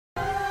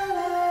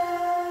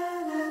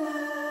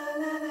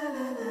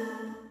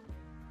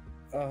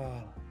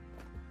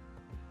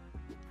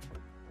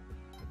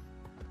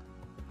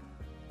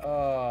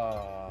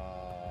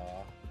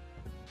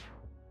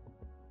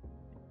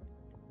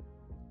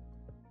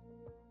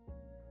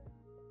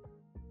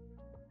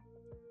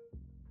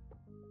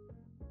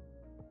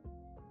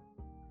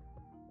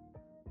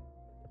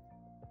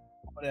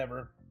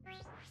Whatever.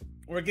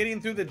 We're getting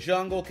through the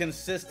jungle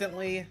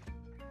consistently,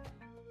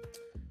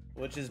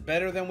 which is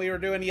better than we were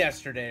doing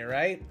yesterday,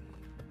 right?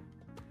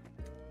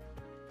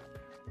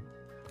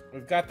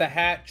 We've got the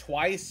hat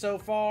twice so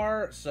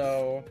far,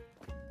 so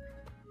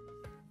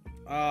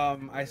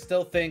I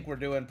still think we're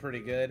doing pretty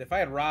good. If I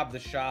had robbed the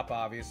shop,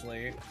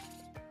 obviously,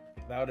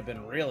 that would have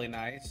been really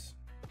nice.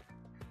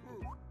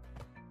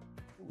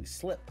 We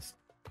slipped.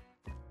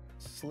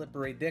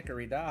 Slippery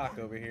dickory dock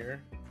over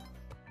here.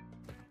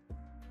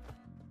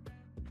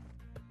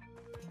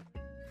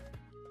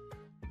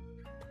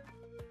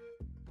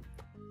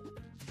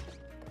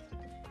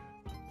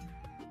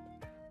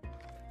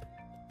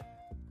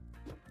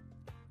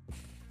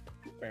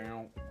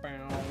 Bow,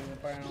 bow,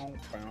 bow,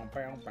 bow,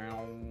 bow,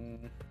 bow.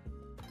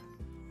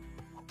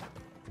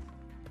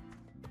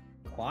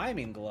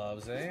 Climbing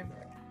gloves, eh?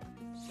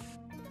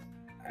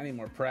 I need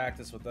more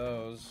practice with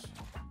those.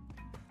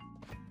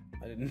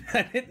 I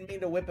didn't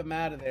mean to whip him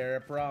out of there, I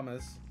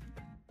promise.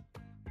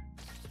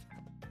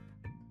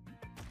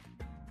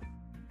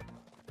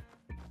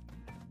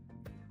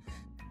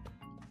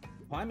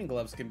 Climbing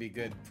gloves can be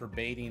good for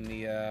baiting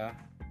the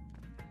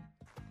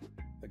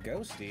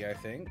ghosty, I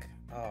think.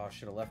 Oh, I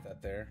should have left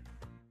that there.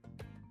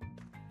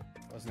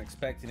 Wasn't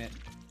expecting it.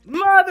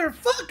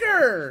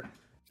 Motherfucker!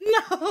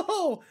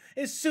 No!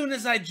 As soon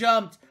as I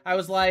jumped, I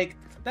was like,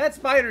 that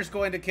spider's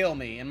going to kill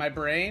me. In my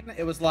brain,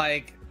 it was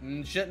like,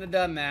 shouldn't have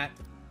done that.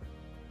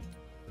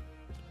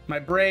 My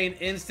brain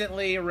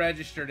instantly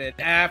registered it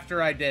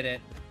after I did it.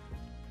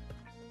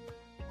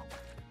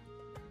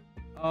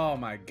 Oh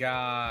my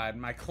god,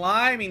 my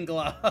climbing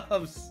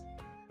gloves.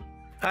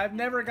 I've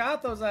never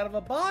got those out of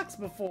a box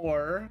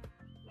before.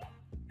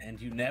 And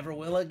you never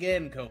will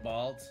again,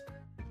 Cobalt.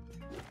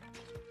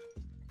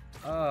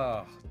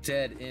 Oh,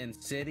 dead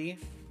end city.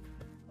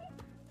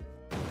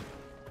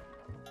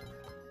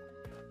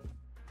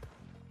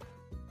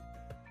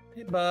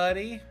 Hey,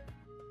 buddy.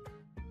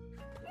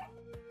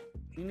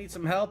 You need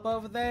some help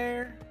over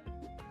there?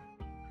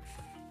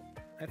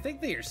 I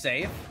think that you're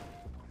safe.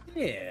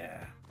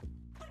 Yeah.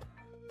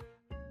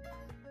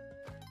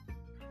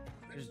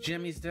 There's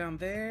Jimmy's down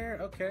there.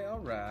 Okay,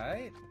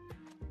 alright.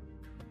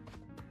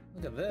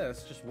 Look at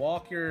this. Just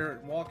walk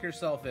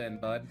yourself in,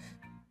 bud.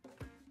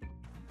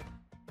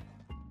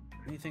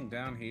 Anything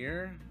down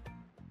here?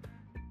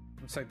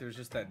 Looks like there's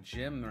just that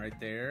gym right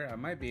there. I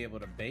might be able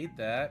to bait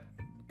that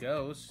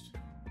ghost.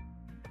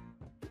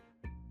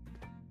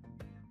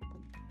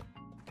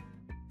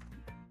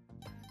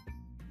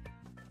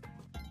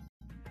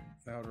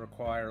 That would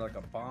require like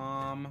a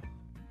bomb.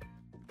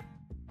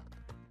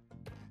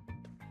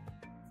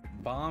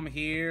 Bomb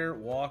here,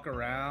 walk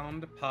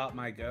around, pop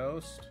my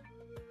ghost.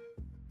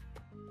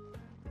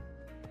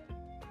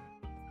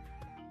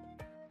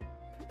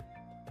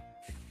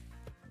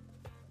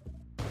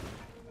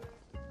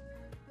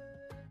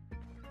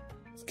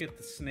 Let's get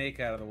the snake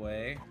out of the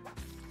way.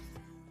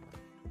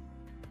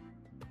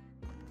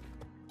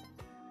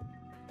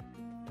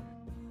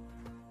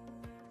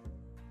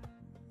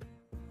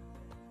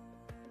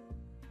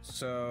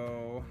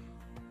 So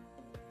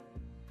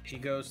he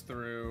goes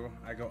through,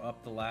 I go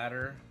up the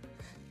ladder,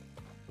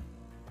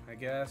 I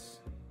guess.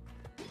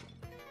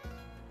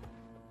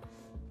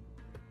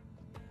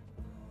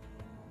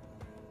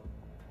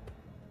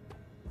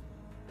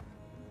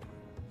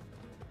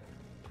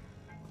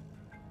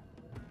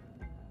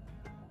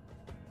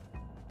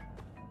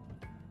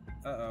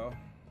 Uh-oh.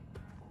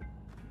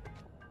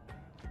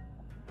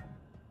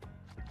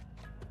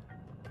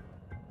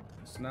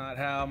 It's not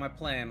how my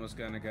plan was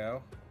gonna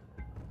go.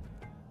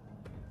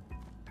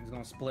 He's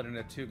gonna split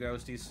into two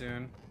ghosties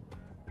soon.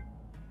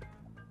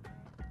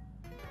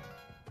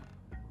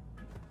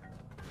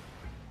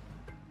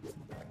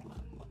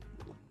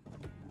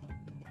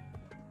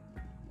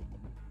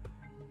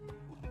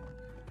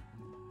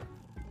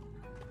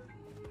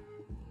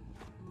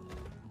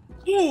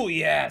 Ooh,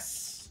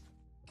 yes!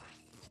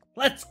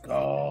 Let's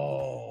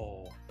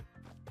go!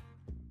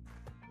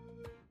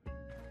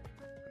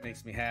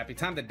 Makes me happy.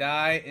 Time to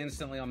die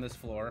instantly on this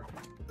floor.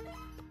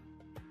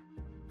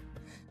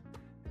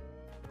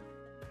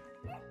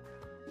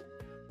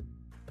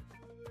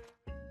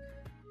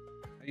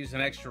 I used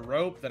an extra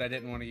rope that I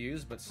didn't want to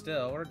use, but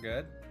still, we're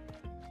good.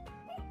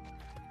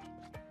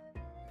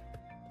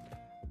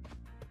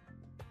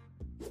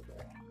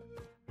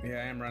 Yeah,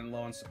 I am running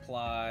low on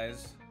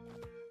supplies.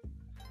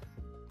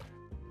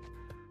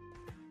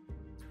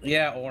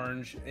 Yeah,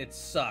 Orange, it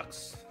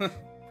sucks. I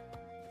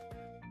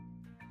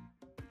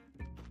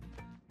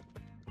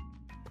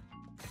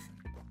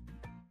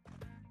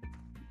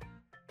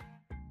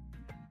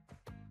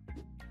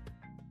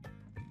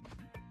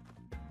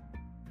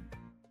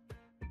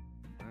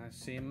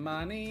see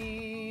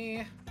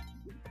money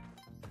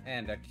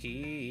and a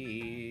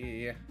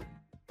key.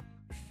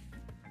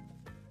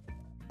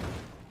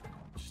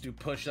 Just do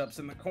push-ups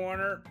in the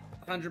corner.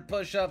 100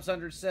 push-ups,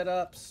 100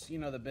 sit-ups. You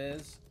know the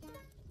biz.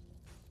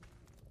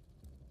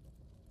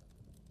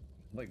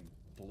 Like,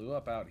 blew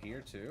up out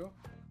here, too?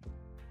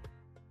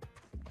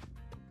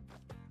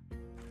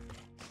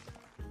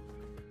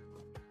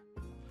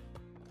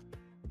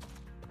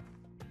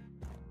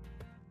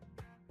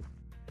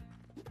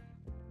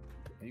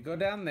 You go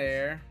down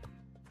there.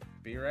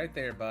 Be right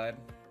there, bud.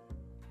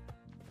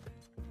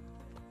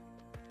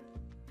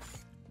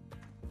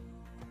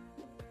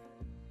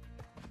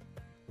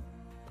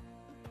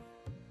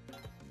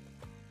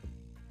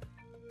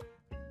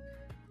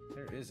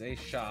 There is a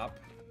shop.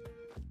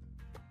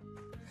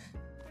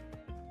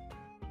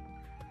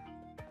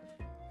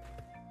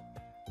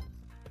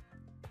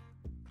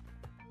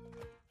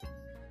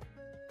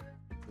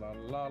 La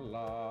la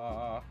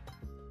la.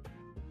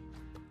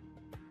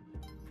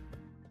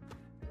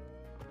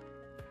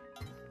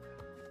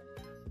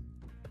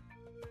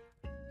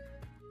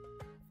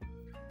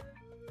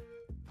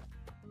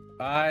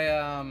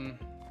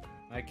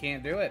 I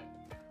can't do it.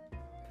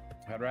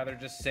 I'd rather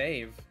just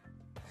save.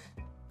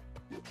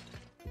 I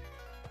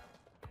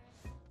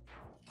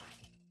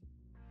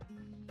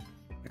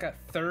got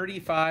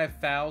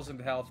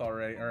 35,000 health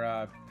already,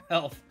 or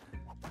health,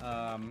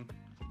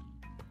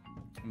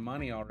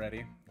 money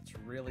already. It's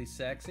really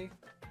sexy.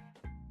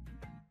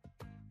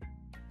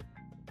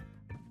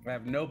 I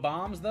have no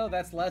bombs though.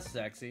 That's less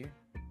sexy.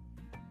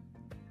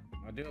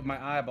 I do have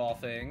my eyeball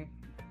thing.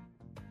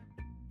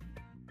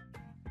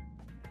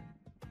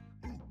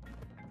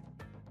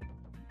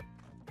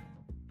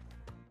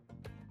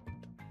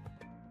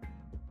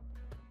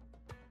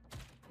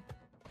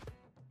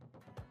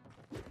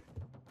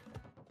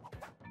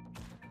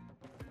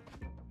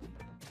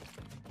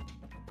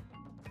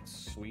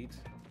 Sweet.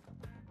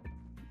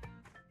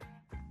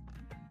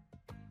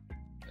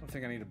 I don't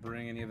think I need to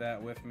bring any of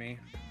that with me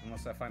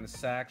unless I find a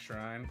sack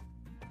shrine.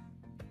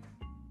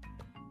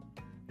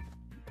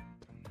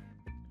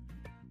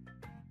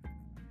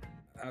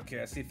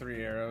 Okay, I see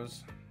 3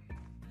 arrows.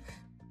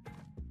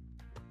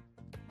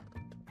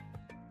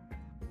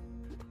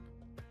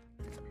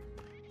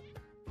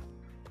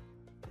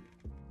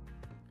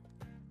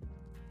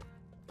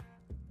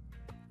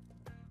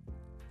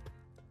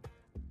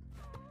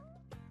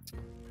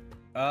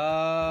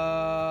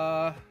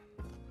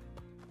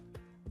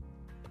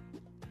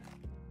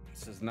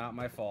 This is not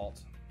my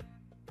fault.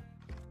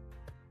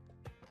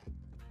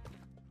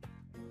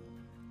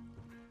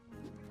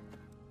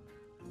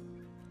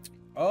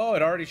 Oh,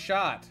 it already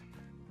shot.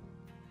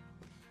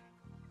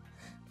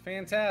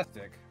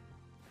 Fantastic.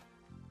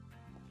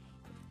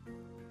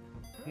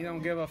 He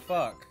don't give a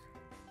fuck.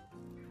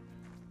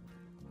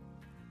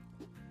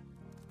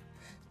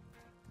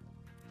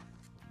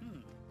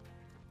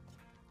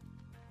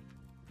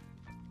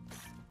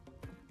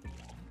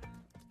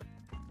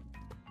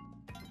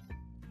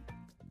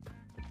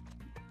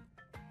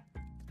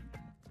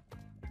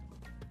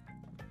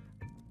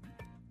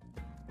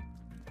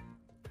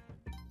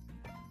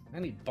 I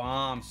need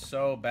bombs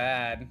so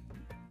bad.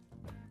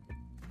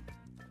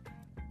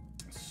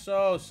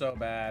 So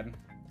bad.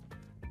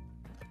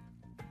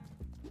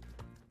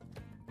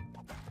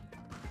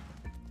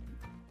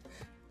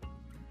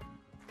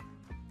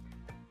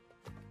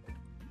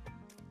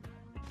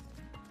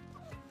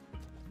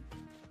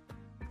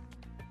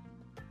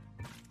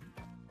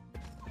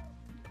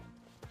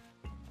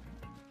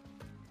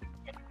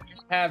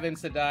 Have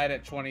insta-died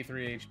at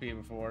 23 HP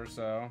before,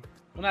 so...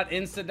 Well, not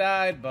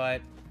insta-died,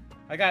 but...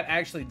 I got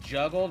actually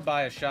juggled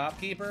by a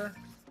shopkeeper.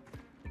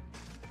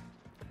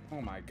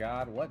 Oh my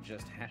god, what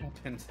just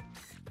happened?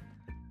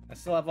 I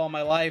still have all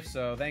my life,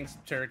 so thanks,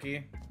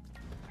 Turkey.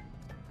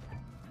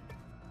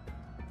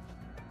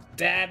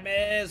 Dad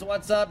Miz,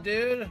 what's up,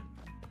 dude?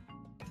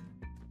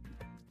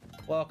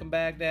 Welcome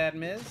back, Dad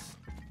Miz.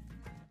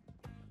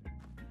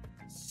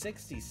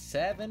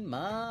 67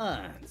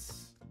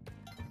 months.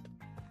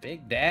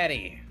 Big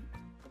Daddy.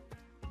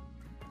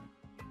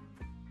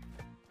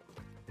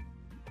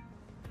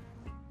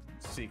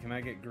 Let's see, can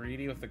I get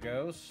greedy with the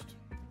ghost?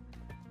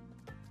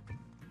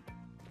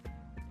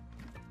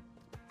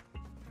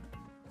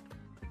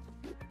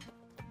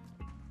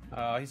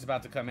 Oh, he's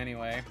about to come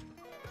anyway.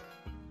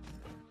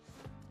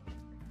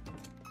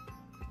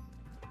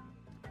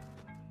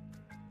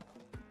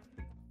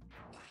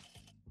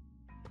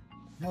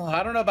 Oh,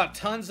 I don't know about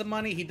tons of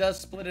money. He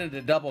does split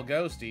into double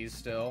ghosties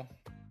still.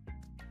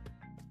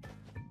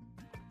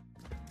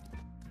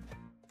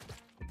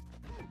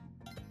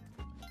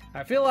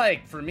 I feel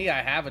like, for me,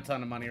 I have a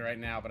ton of money right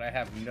now, but I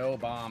have no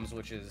bombs,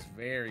 which is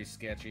very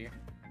sketchy.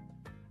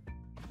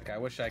 Like, I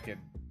wish I could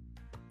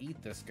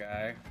eat this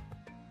guy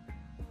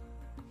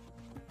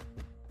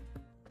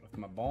with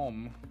my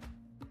bomb.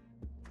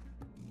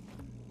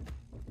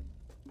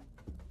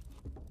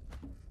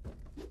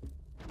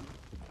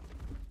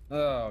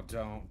 Oh,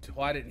 don't.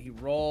 Why didn't he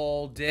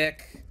roll,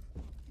 dick?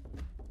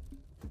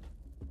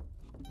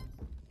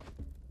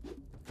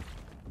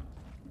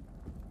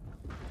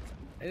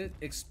 It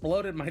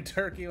exploded my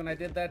turkey when I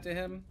did that to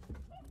him.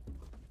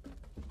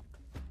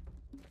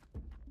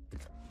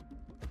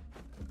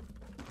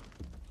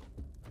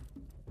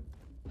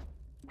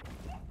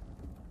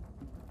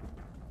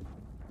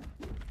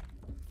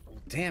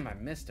 Damn, I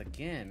missed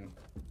again.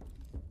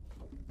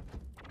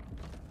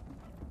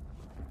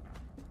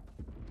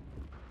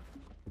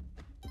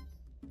 I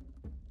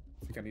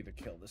think I need to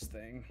kill this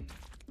thing.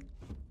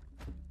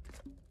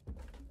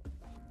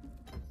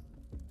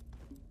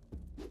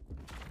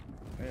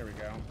 There we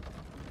go.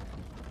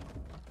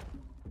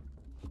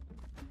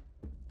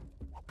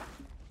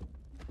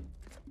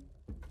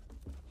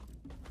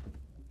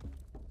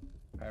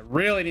 I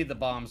really need the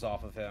bombs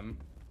off of him.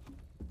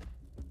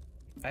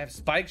 I have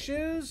spike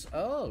shoes?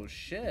 Oh,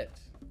 shit.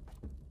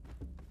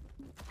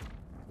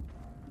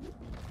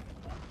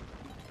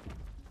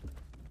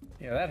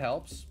 Yeah, that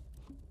helps.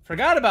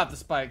 Forgot about the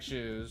spike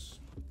shoes.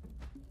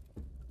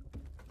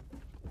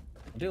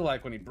 I do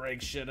like when he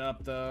breaks shit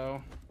up,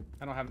 though.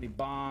 I don't have any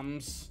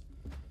bombs.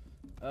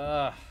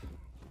 Ugh.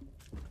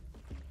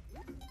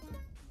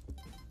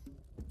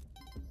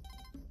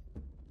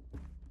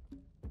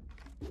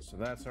 So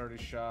that's already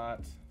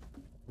shot.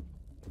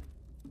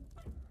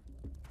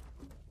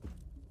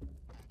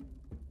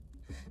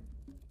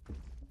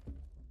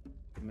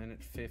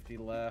 Minute 50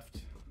 left.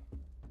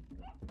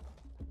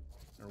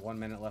 Or 1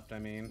 minute left, I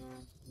mean.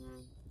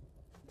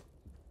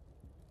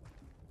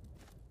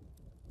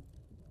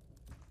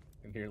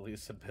 I can hear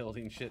Lisa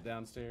building shit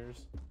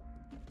downstairs.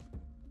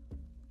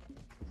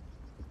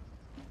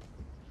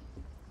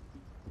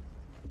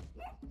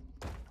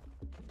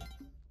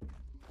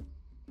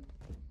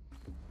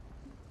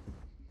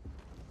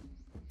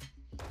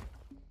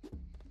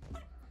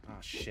 Oh,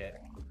 shit.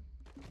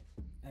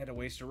 I had to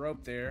waste a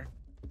rope there.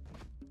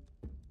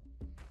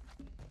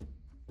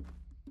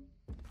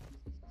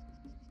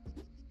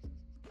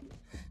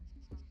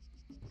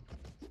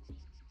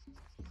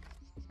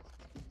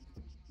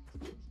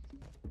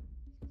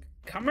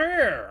 Come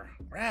here!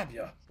 Grab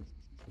you.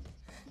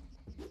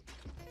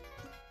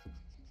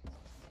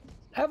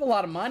 Have a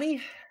lot of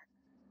money.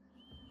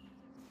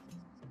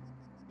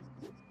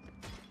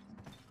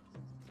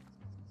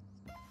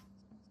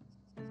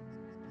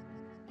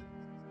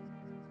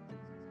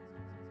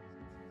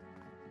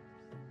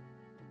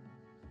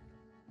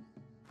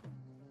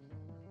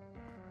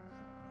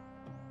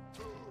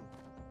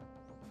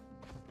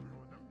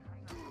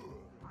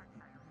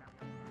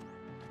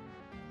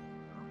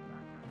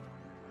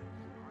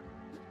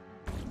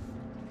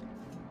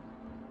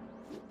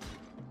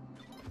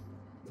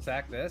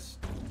 Sack this.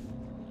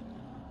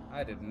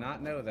 I did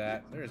not know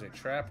that. There's a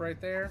trap right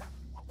there.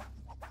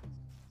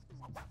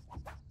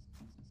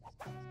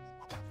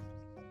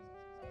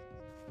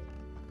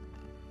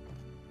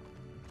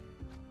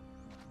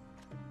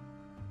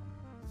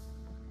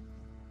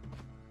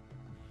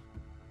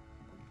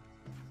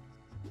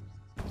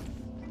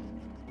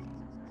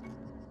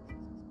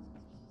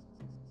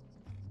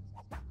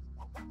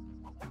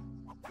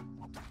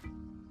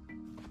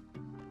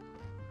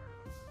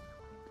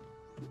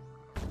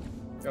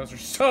 Those are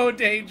so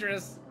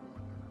dangerous.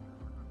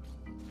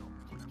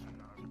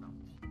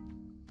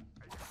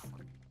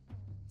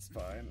 It's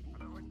fine.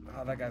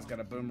 Oh, that guy's got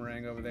a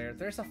boomerang over there.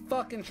 There's a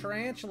fucking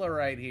tarantula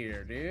right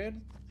here, dude.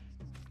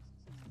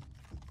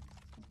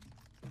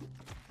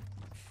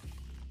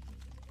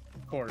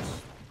 Of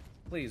course.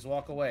 Please,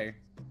 walk away.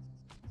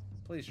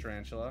 Please,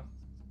 tarantula.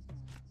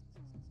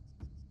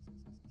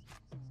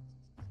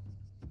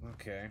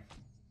 Okay.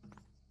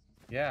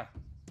 Yeah.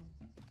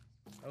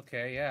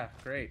 Okay, yeah,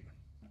 great.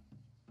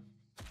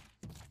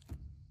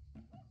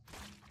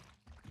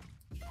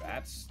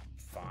 That's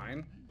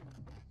fine.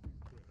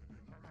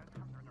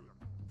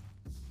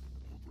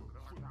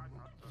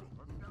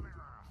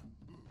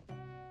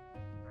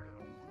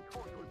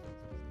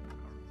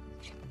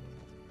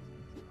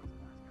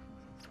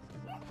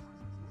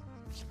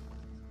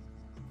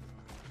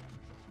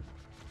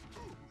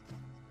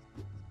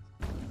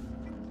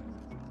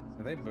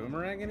 Are they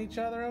boomeranging each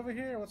other over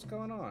here? What's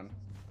going on?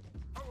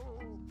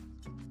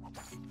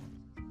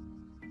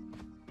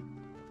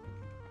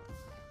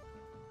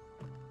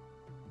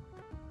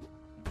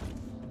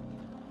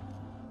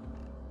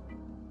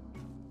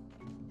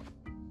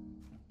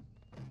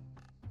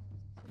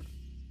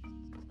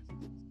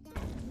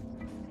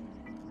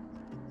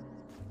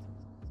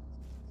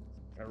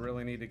 I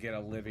really need to get a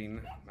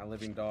living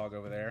dog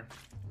over there.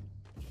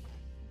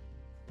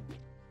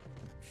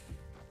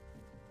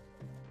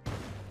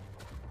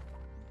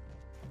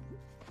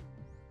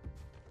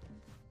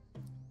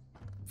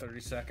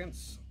 $30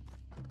 seconds.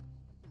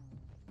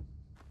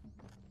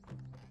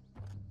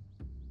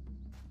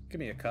 Give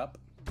me a cup.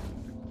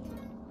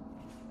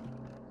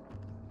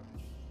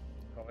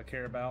 All I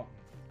care about.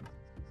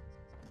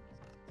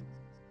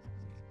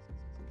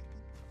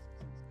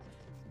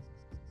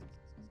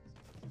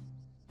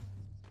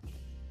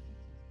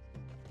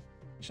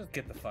 Just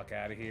get the fuck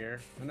out of here.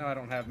 I know I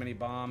don't have any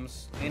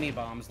bombs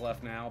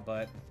left now,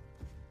 but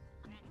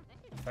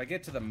if I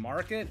get to the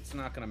market, it's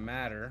not gonna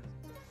matter.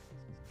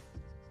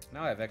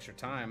 Now I have extra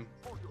time.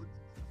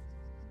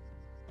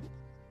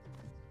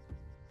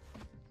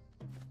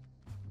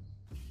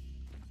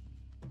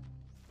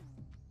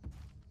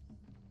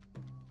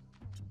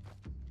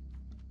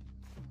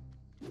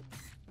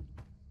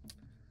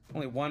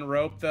 Only one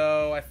rope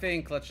though, I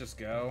think. Let's just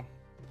go.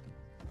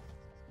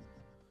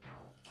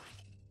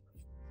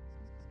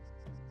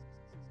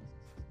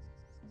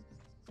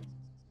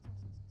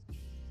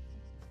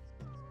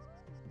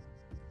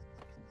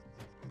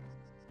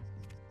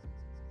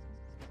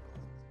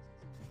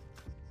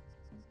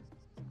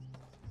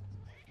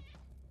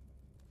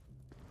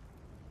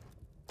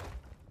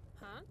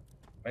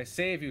 I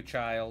save you,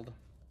 child.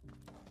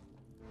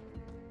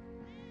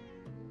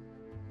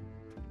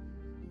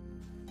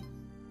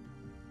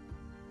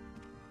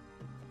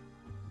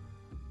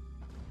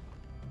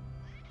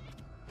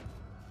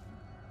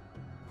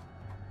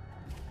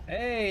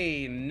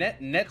 Hey,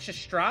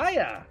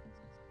 Netchastraya.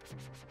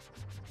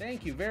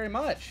 Thank you very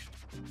much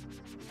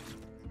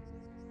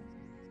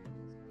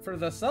for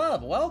the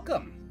sub.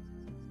 Welcome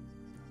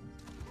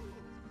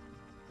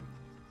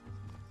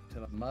to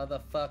the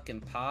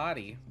motherfucking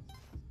party.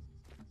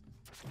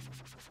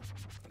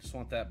 I just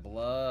want that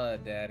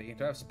blood, daddy.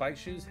 Do I have spike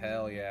shoes?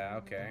 Hell yeah,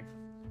 okay.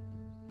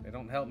 They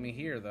don't help me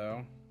here,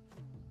 though.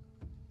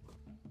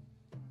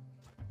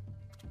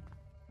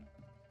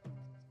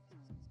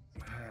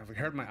 Have we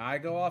heard my eye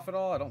go off at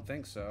all? I don't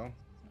think so.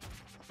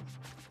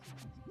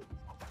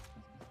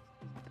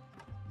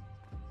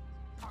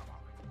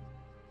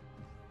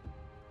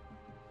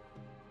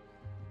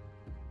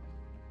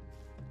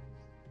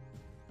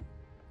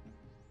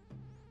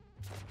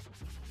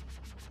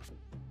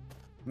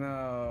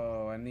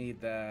 No, I need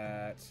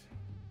that.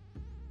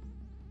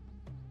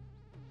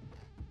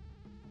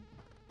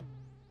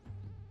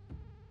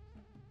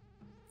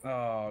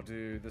 Oh,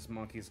 dude, this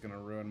monkey's gonna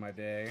ruin my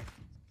day.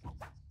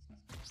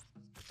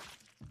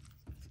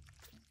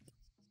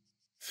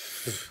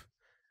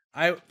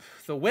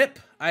 The whip,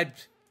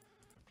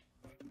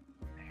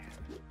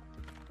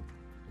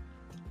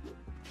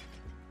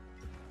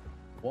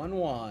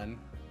 1-1.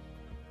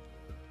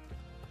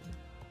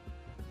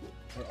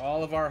 Where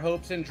all of our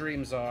hopes and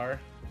dreams are.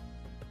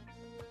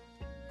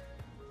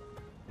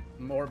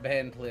 More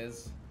band,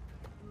 please.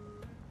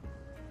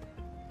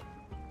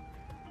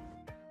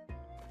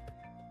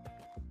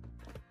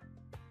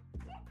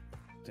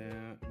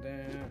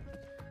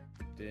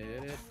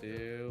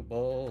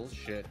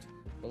 Bullshit.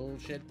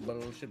 Bullshit,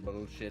 bullshit,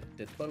 bullshit.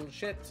 It's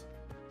bullshit.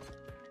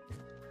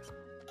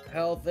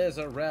 Health is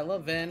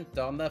irrelevant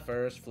on the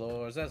first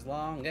floors as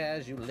long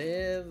as you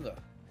live.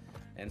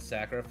 And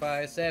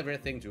sacrifice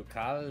everything to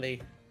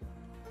Kali.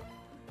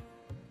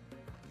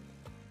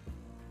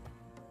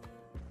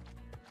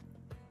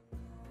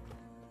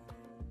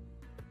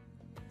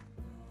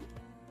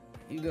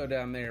 You go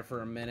down there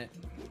for a minute.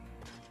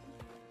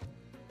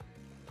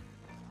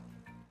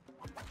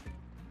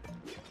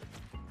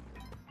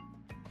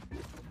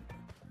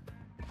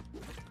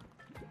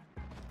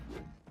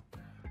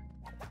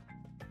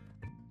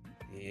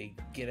 Yeah,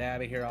 get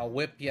out of here, I'll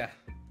whip ya.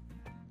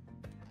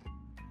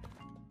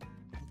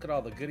 Look at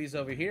all the goodies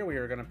over here we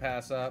were gonna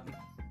pass up.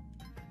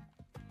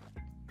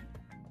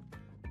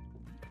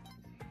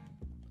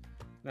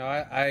 No,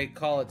 I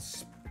call it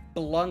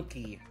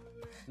Spelunky,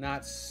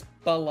 not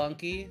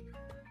Spelunky,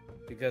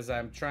 because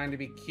I'm trying to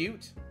be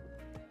cute.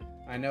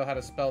 I know how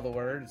to spell the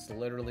word. It's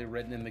literally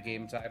written in the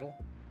game title.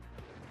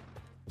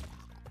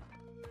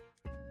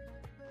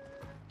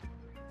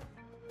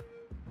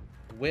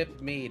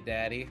 Whip me,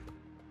 daddy.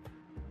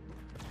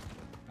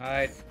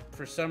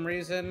 For some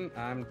reason,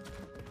 I'm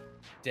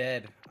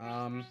dead.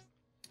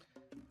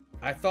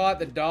 I thought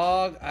the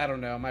dog, I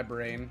don't know, my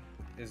brain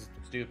is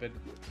stupid.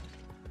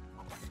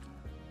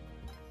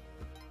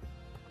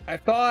 I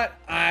thought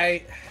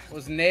I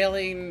was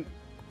nailing...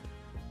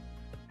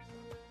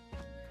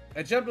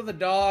 I jumped with the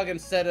dog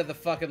instead of the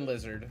fucking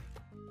lizard.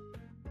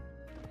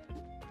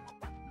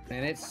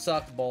 And it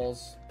sucked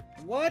balls.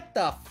 What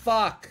the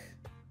fuck?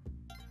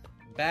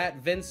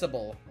 Bat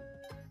Vincible.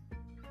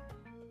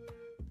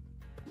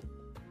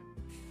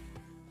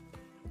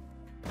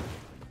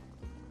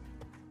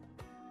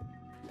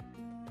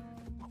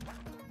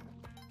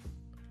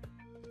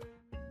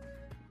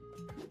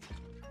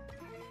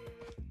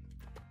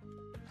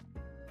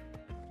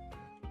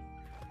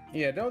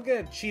 Yeah, don't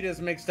get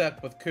cheetahs mixed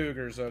up with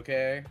cougars,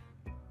 okay?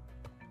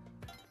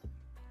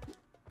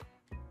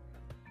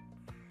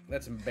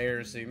 That's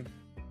embarrassing.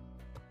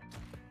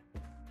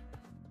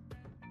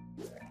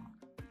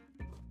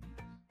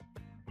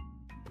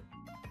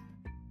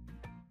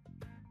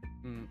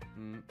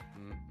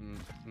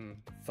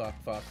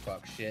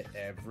 Fuck, shit,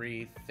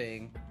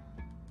 everything.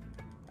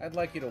 I'd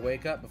like you to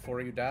wake up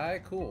before you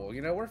die. Cool,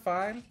 you know, we're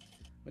fine.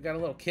 We got a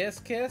little kiss.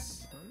 A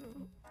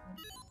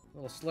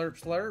little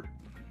slurp.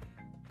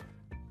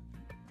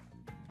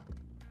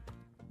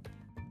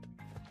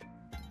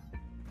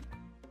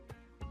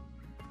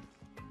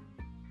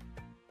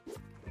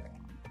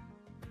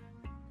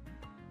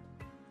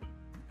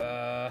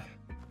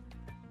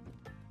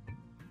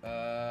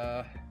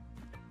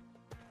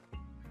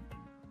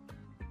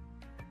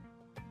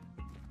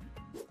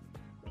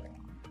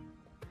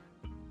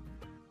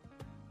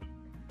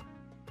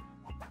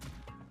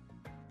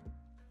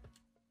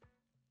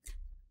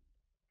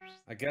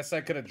 I guess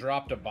I could have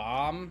dropped a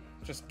bomb.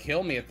 Just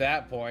kill me at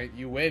that point.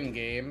 You win,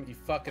 game. You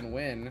fucking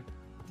win.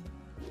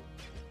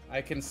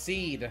 I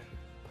concede.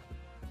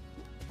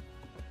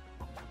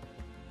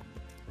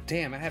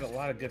 Damn, I had a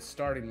lot of good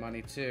starting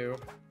money, too.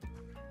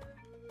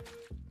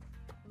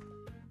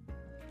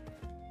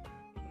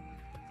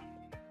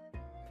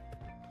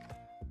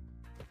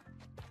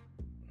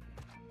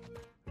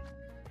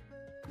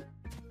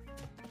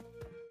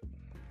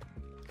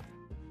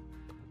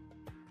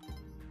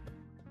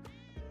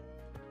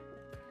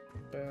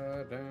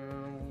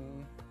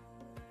 down.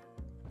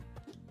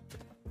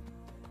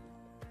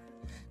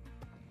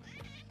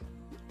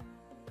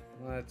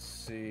 Let's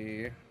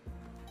see.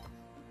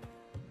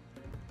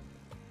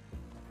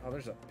 Oh,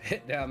 there's a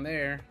pit down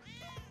there.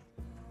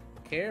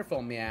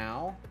 Careful,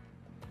 meow.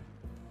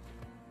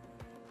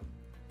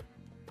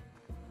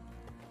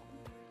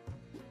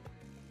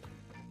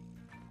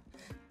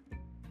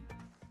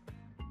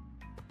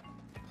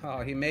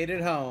 Oh, he made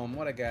it home.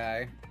 What a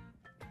guy.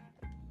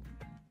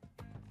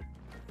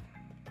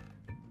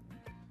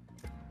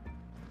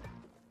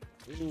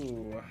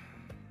 Ooh.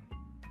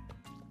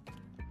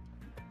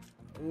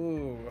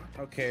 Ooh.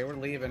 Okay, we're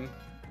leaving.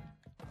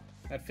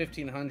 That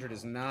 1500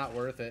 is not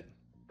worth it.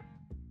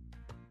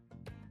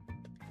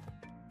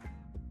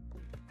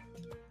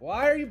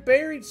 Why are you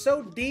buried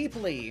so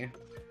deeply?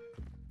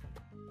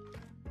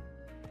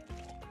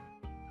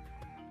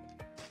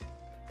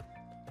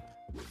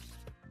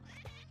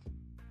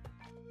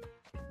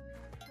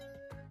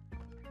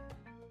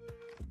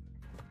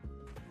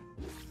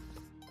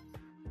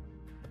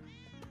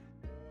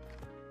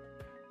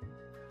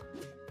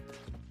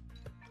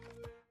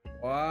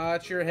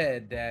 Watch your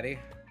head, Daddy.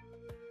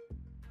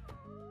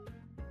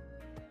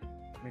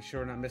 Make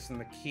sure we're not missing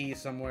the key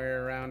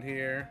somewhere around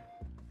here.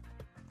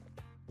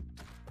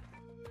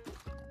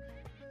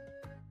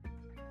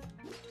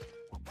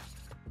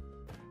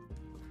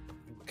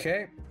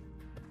 Okay.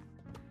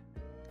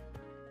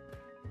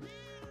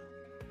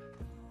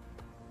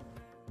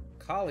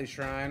 Kali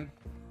Shrine.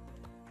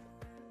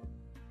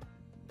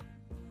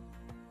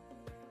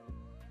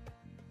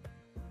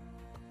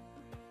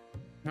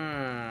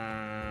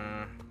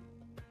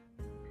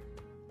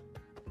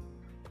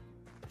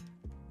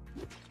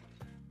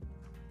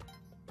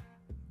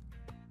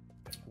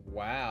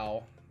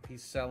 Wow.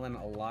 He's selling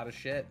a lot of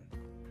shit.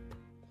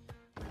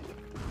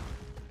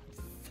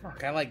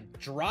 Fuck, I like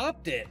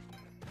dropped it.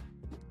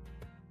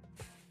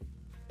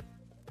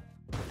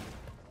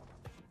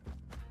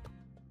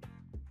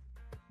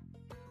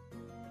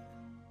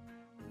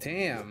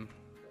 Damn.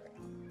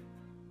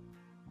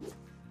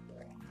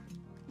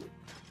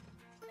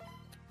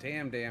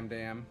 Damn.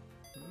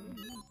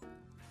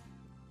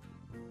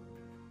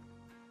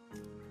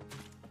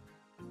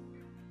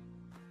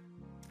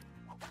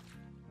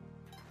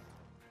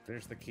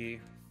 There's the key.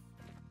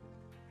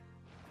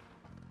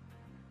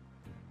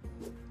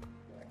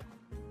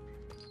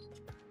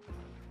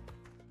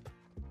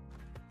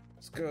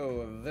 Let's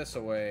go this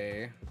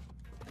way.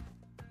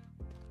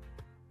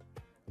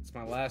 It's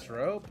my last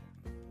rope.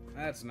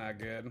 That's not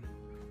good.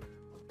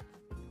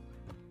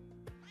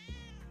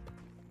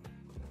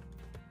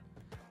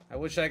 I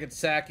wish I could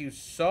sack you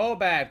so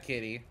bad,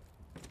 kitty.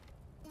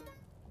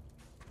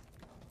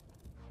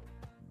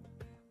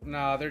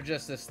 No, they're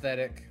just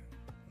aesthetic.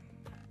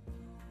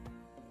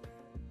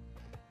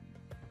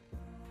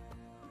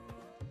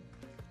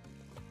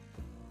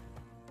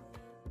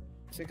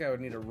 I think I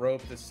would need a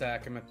rope to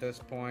sack him at this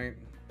point.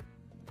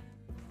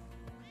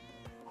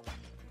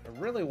 I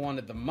really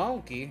wanted the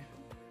monkey.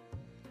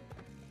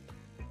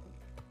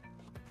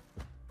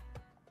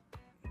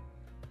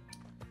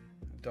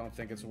 Don't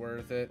think it's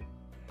worth it.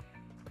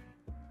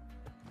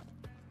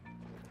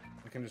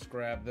 I can just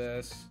grab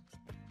this.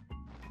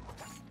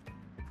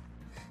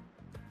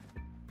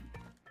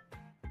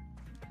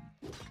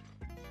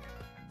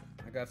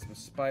 I got some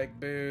spike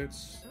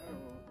boots.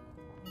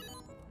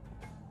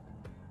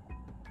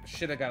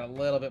 Should have got a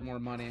little bit more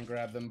money and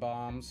grabbed them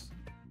bombs.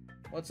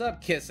 What's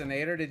up,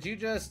 Kissinator? Did you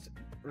just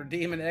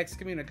redeem an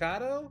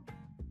excommunicado?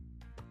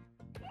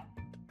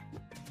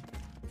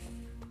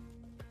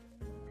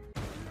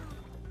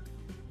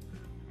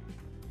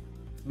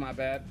 My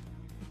bad.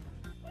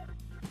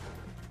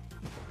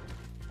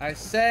 I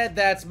said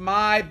that's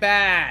my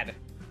bad.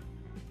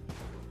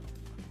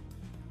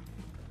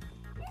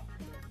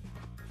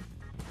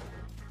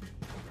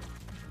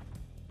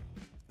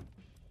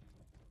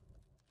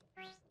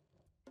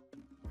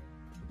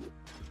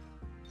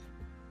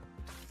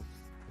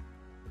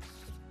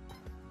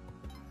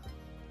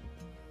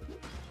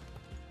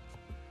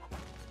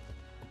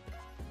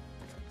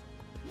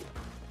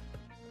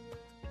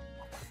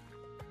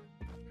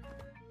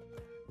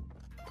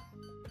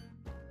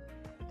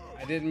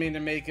 I didn't mean to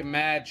make him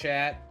mad,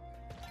 chat.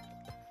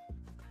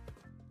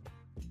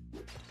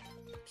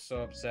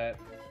 So upset.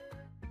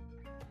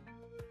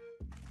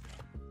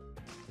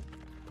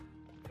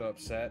 So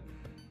upset.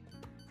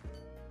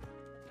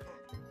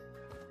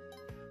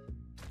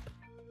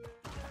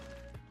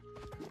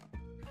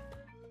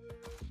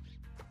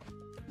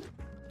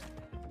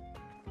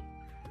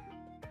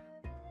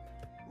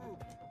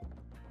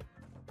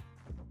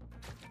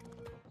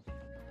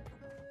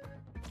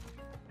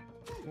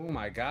 Oh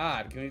my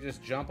god, can we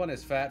just jump on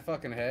his fat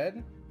fucking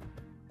head?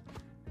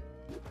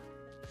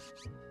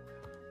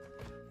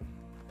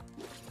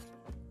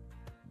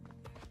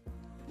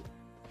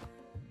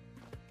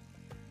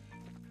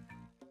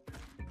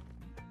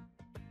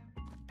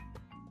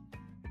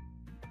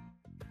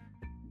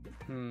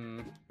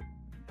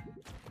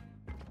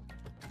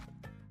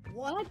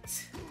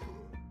 What?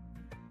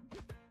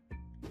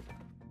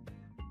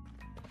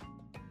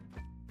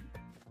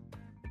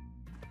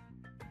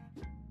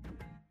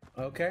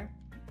 Okay.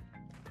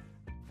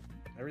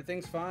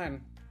 Everything's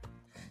fine.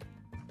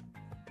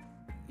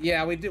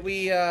 Yeah,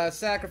 we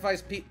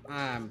sacrificed people.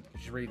 I'm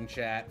just reading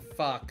chat.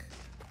 Fuck.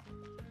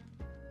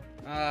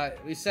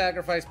 We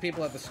sacrificed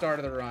people at the start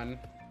of the run.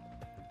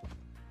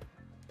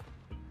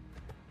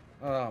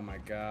 Oh my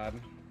god.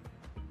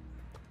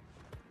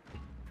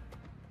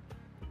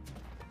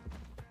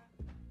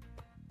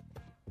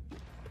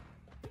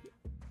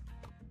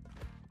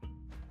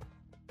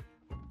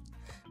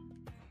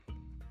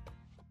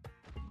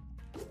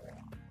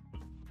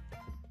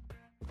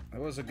 It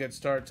was a good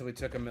start till we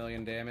took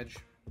 1,000,000 damage.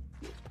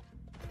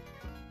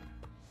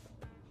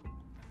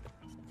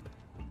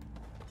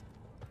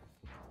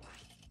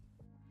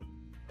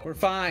 We're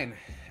fine.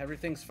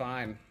 Everything's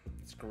fine.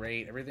 It's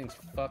great. Everything's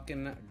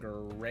fucking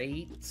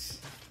great.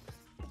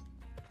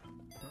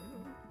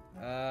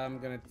 I'm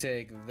gonna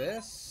take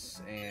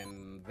this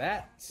and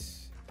that.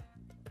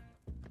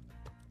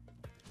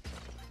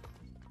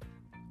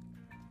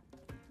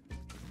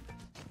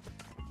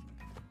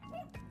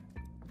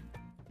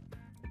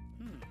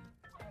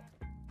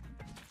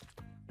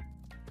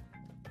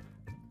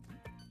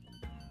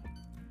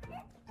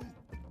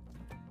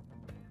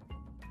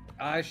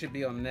 I should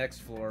be on next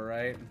floor,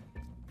 right?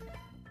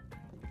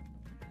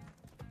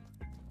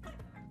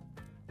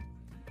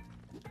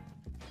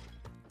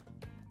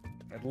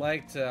 I'd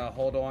like to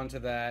hold on to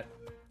that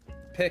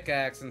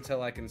pickaxe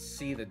until I can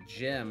see the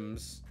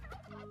gems.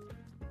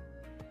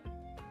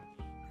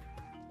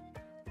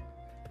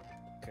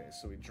 Okay,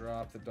 so we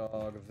drop the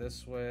dog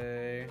this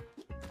way.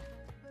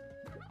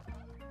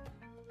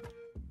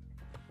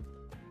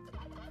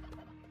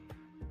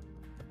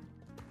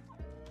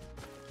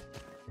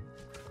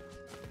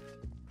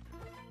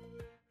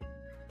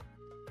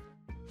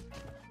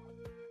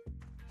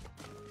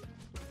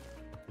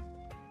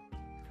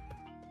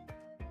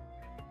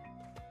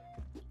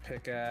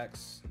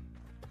 Pickaxe.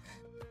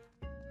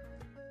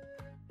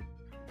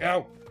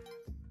 Go!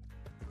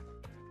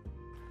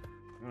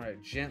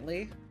 Alright,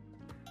 gently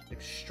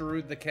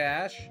extrude the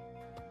cash.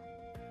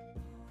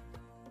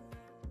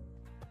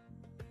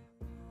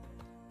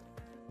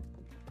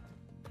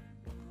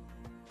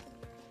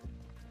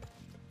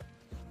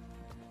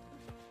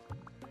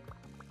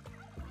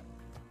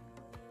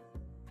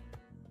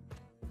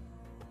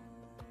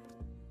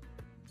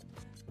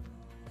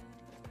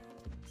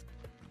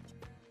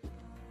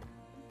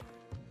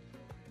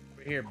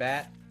 Here,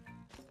 bat.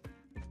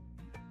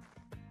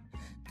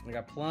 We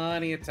got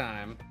plenty of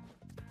time.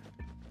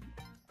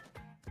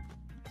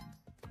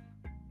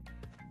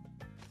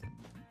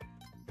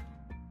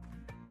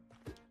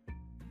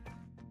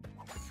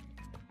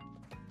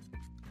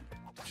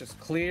 Just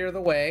clear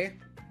the way.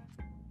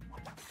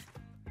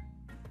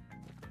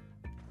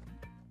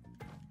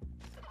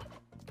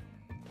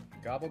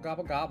 Gobble,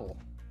 gobble, gobble.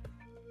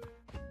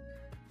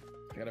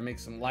 Gotta make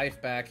some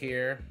life back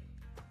here.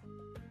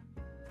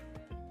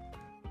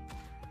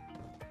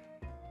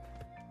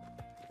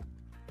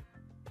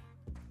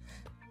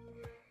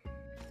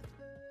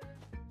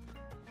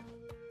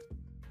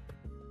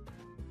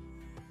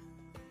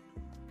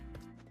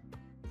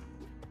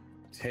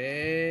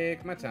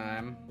 Take my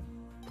time.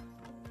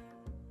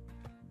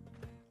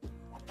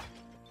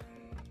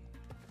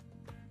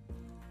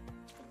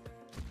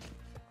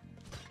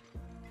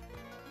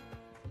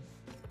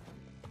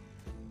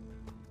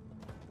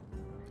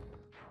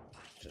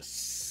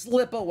 Just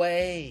slip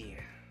away.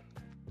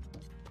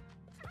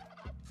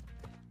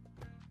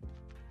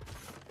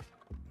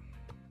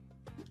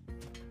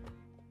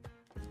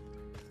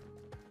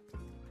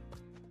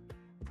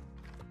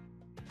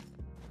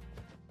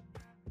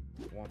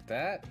 Want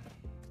that?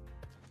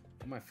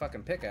 My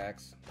fucking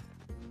pickaxe.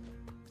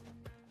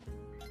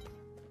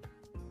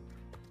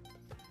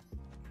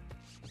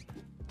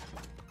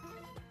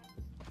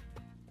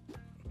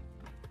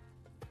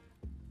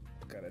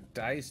 Got a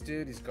dice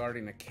dude, he's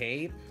guarding a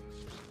cape.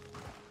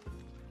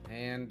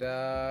 And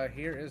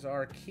here is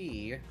our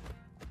key.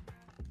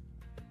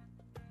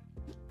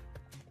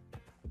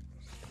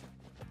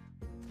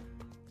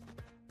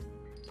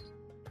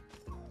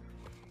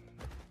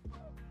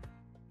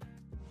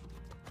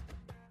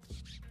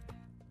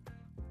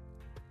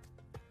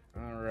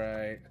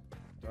 Alright.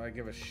 Do I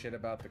give a shit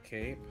about the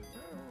cape?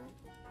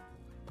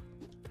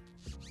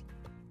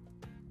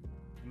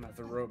 I'm gonna have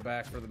to rope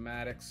back for the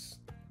Maddox.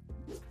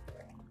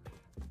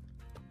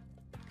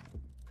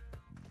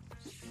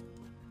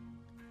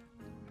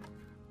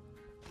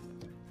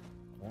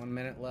 One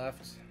minute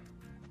left.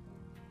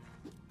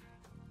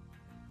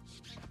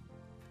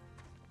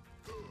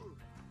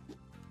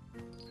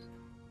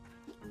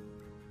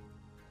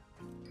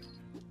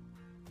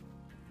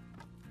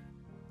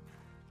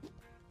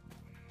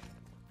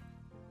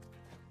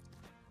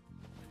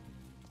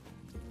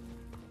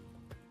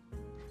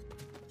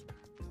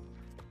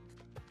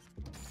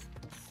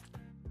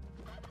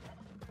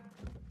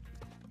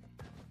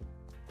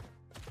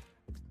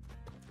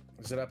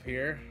 Is it up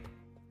here?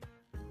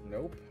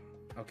 Nope.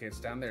 Okay, it's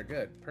down there.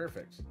 Good.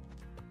 Perfect.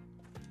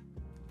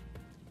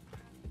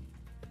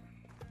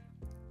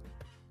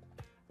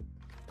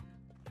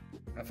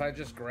 If I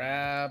just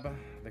grab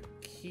the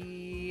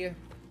key...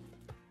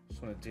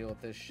 Just want to deal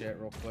with this shit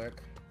real quick.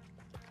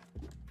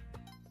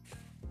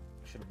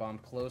 Should have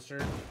bombed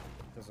closer.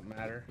 Doesn't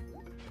matter.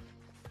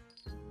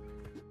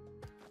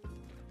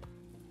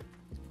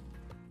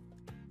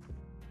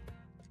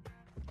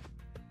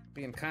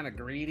 Being kind of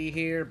greedy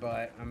here,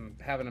 but I'm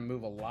having to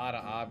move a lot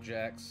of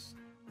objects.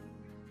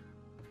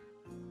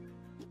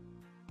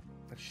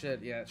 That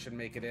should, yeah, it should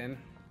make it in.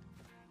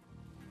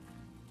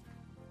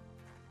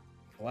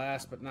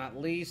 Last but not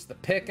least, the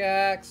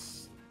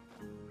pickaxe.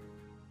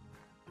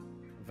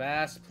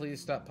 Vast, please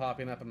stop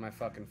popping up in my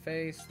fucking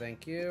face.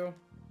 Thank you.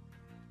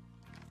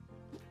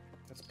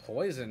 That's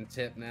poison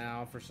tip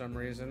now for some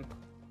reason.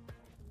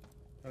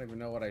 I don't even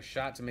know what I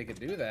shot to make it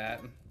do that.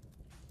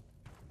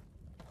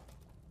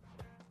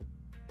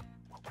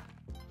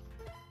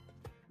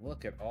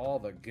 Look at all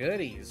the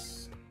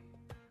goodies.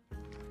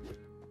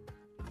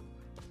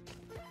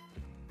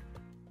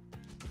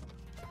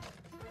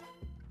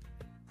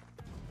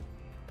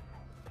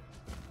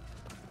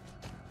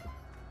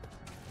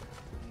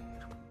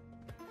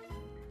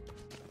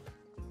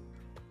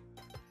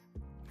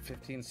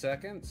 $15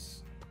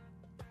 seconds.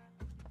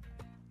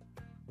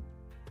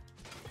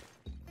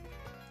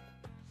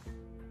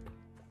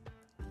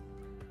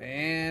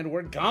 And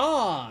we're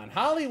gone.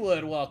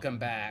 Hollywood, welcome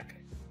back.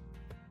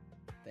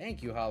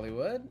 Thank you,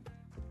 Hollywood.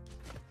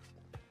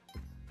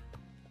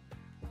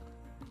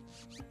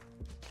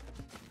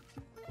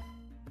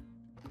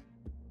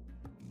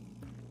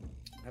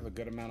 Have a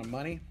good amount of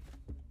money.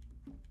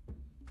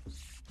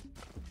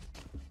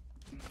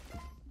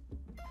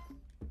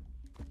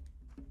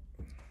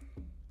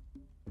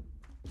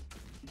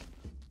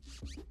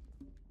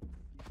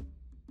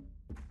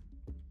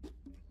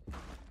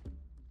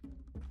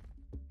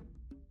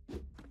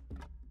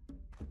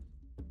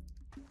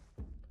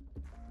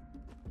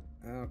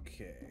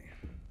 Okay.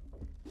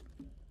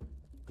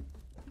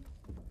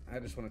 I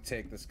just want to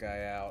take this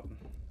guy out.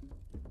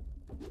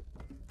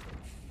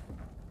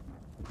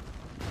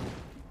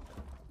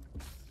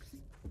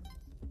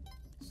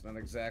 It's not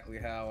exactly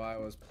how I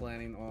was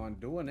planning on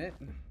doing it.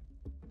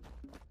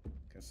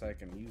 Guess I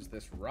can use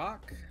this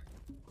rock.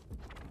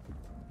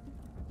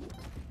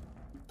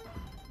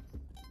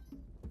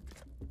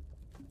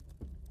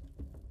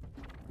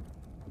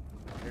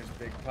 Here's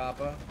Big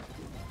Papa.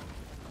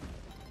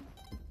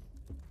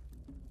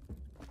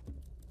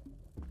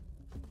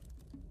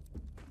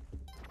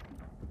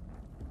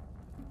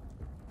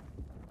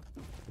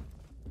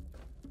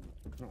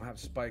 I don't have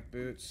spike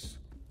boots.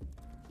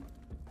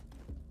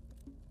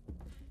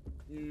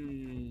 I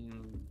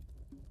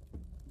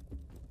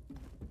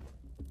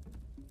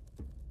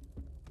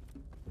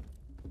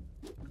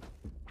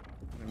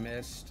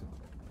missed.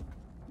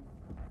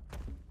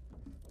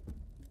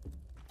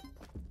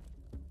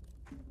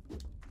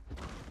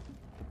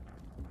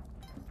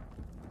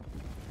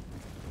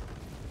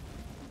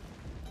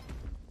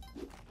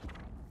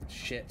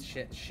 Shit,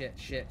 shit, shit,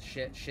 shit,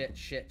 shit, shit,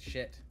 shit,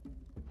 shit.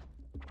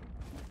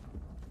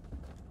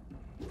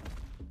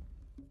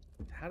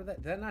 How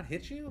did that not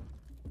hit you?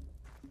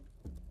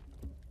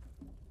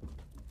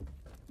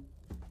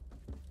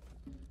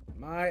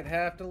 Might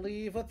have to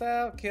leave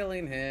without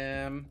killing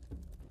him.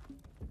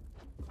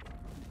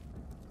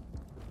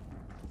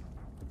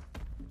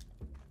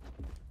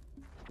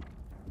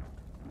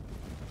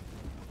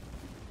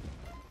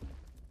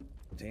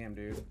 Damn,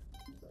 dude.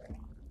 I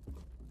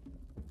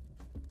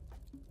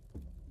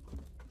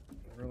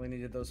really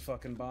needed those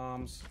fucking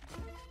bombs.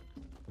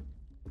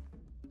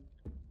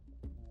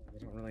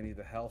 I don't really need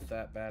the health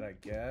that bad, I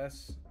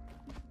guess.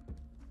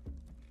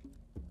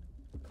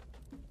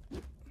 I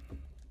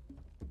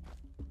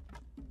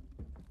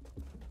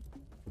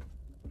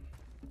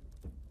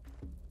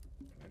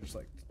just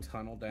like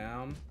tunnel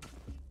down.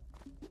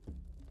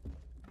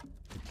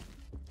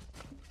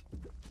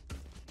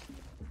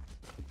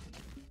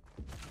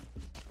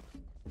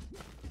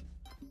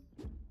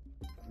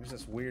 There's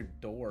this weird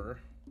door.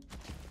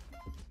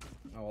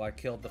 Oh, well, I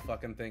killed the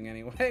fucking thing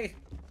anyway.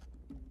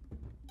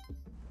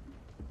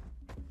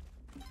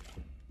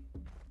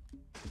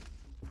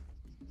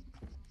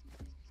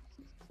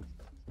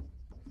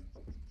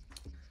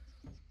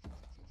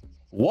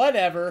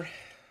 Whatever.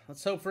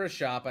 Let's hope for a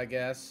shop, I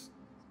guess.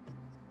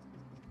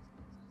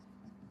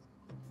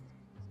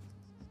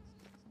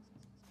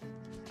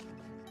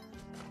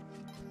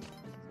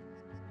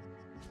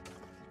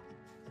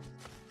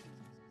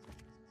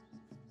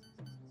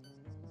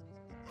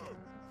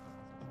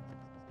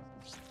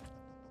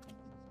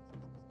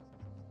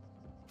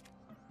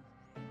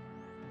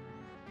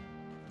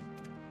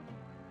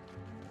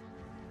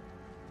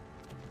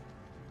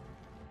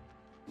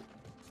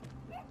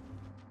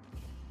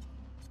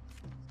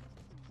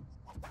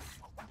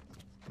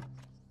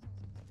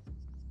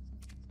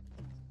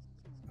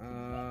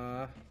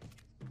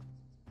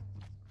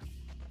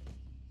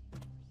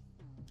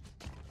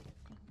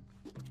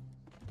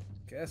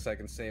 Guess I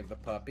can save the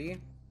puppy.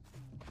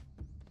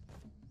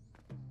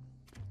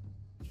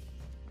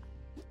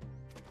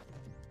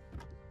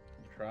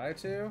 Try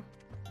to.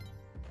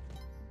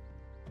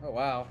 Oh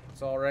wow,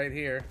 it's all right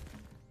here.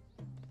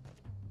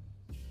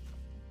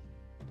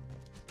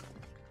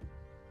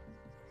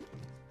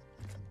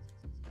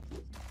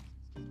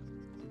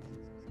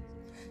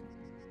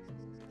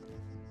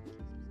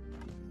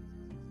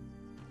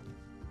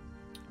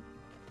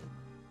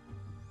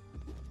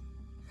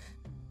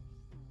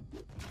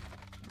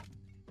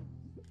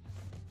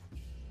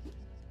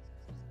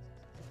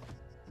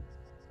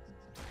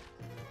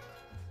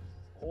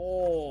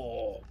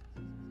 Oh.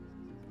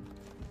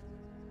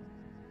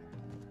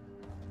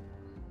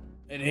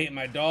 It ate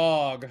my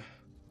dog.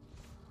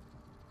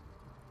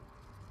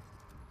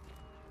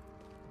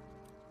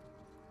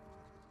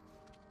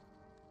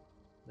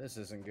 This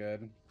isn't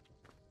good.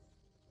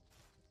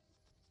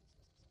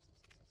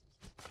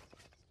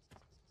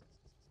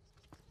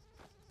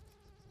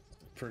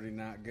 Pretty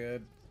not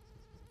good.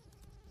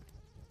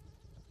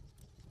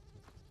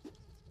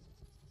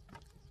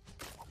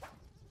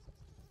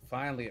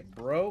 Finally, it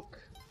broke.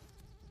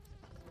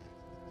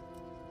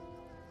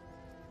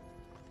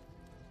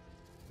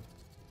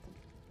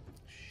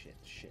 Shit.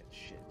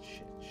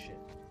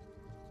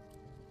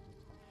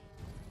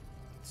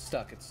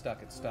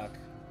 It's stuck.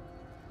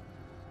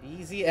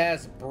 Easy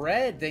as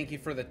bread. Thank you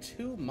for the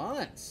 2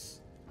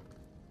 months.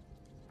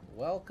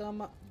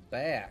 Welcome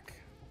back.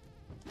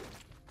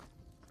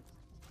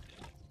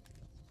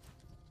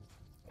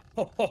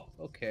 Oh,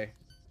 okay.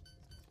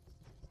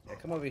 Yeah,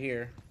 come over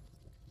here.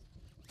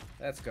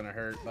 That's gonna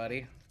hurt,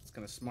 buddy. It's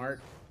gonna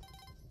smart.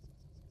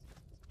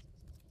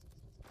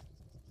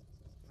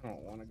 I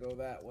don't want to go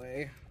that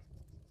way.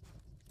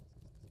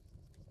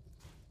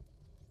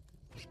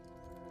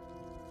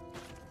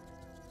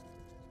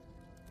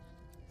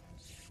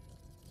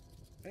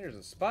 There's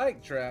a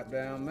spike trap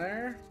down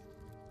there.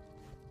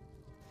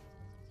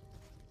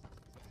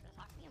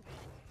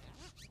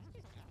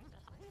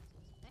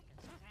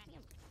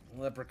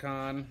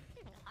 Leprechaun.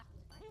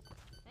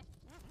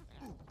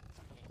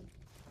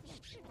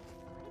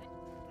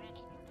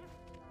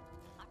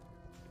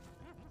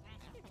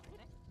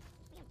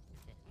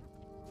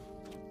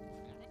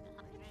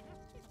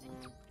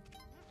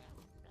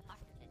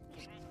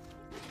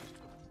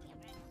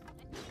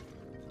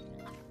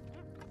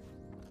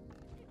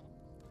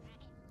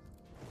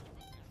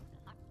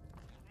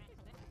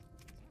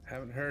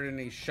 Haven't heard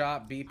any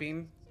shop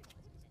beeping.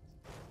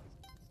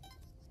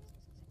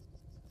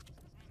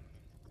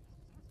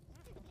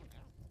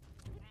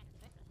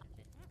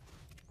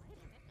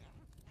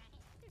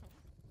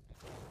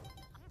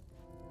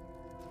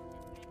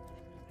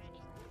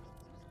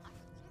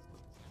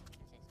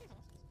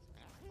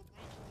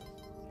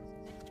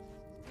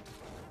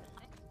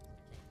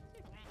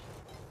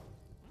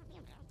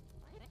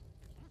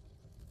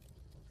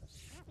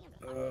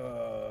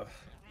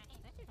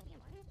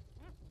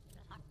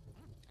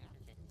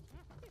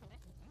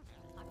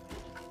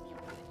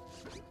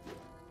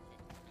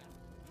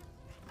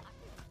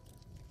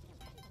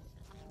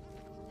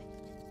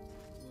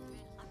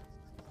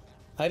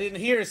 I didn't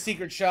hear a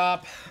secret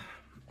shop.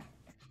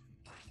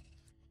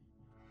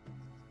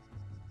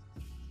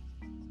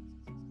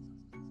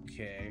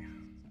 Okay.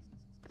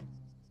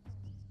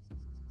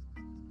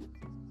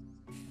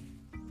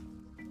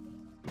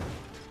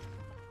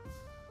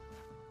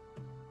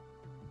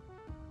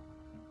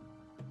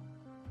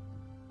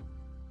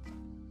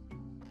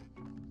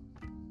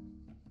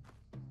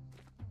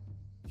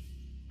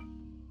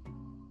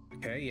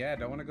 Okay, yeah,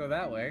 don't want to go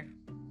that way.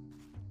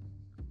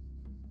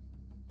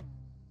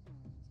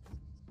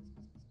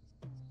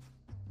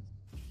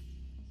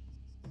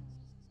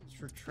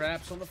 For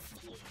traps on the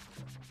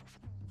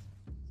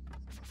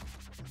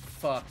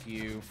fuck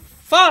you.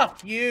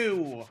 Fuck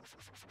you!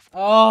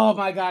 Oh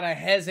my god, I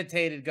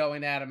hesitated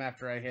going at him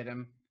after I hit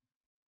him.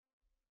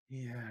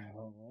 Yeah.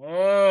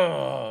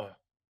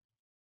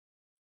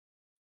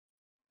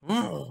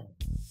 Ugh.